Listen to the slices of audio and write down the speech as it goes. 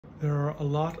There are a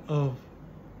lot of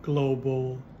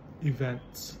global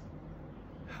events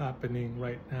happening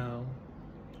right now,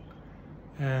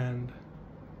 and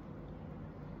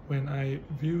when I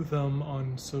view them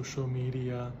on social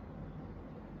media,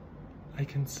 I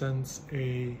can sense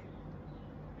a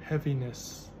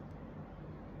heaviness,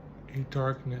 a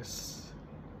darkness,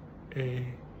 a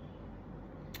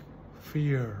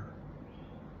fear.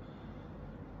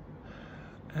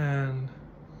 And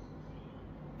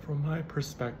from my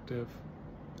perspective,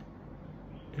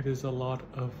 it is a lot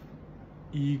of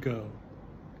ego,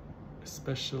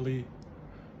 especially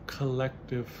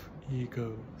collective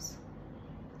egos.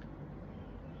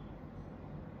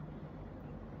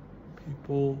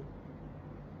 People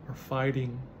are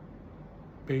fighting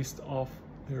based off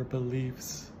their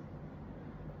beliefs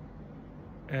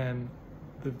and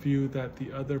the view that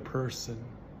the other person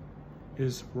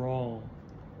is wrong.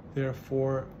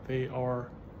 Therefore, they are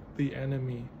the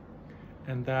enemy,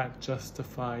 and that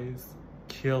justifies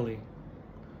killing.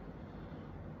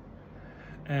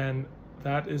 And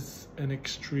that is an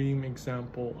extreme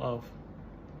example of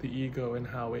the ego and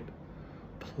how it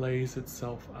plays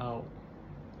itself out.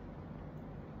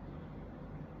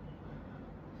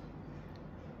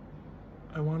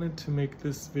 I wanted to make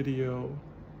this video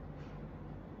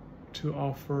to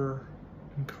offer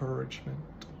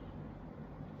encouragement,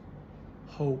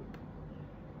 hope,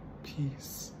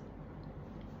 peace.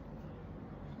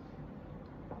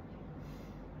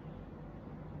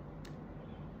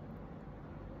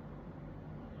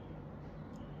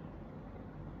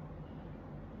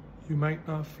 You might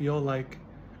not feel like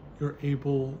you're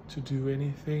able to do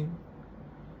anything,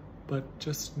 but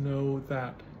just know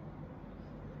that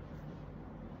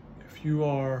if you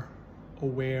are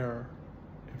aware,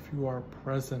 if you are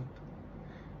present,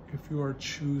 if you are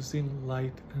choosing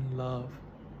light and love,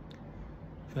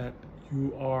 that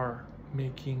you are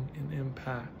making an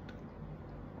impact.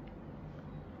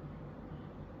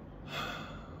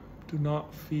 Do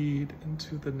not feed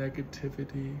into the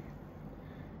negativity,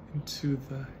 into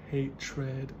the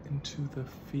hatred, into the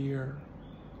fear.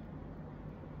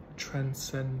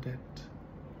 Transcend it.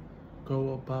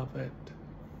 Go above it.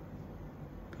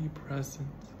 Be present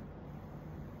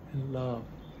and love.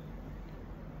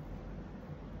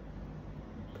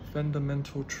 The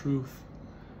fundamental truth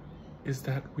is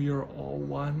that we are all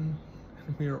one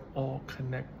and we are all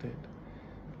connected,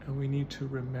 and we need to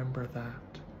remember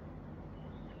that.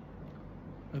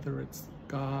 Whether it's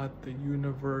God, the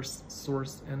universe,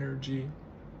 source energy,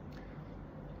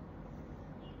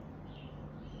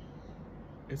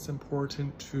 it's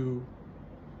important to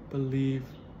believe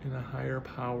in a higher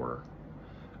power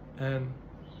and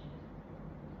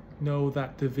know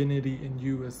that divinity in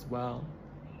you as well.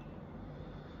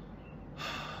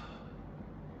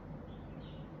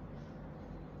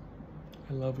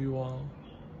 I love you all,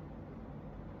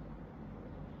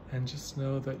 and just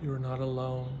know that you're not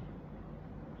alone,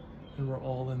 and we're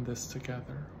all in this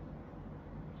together.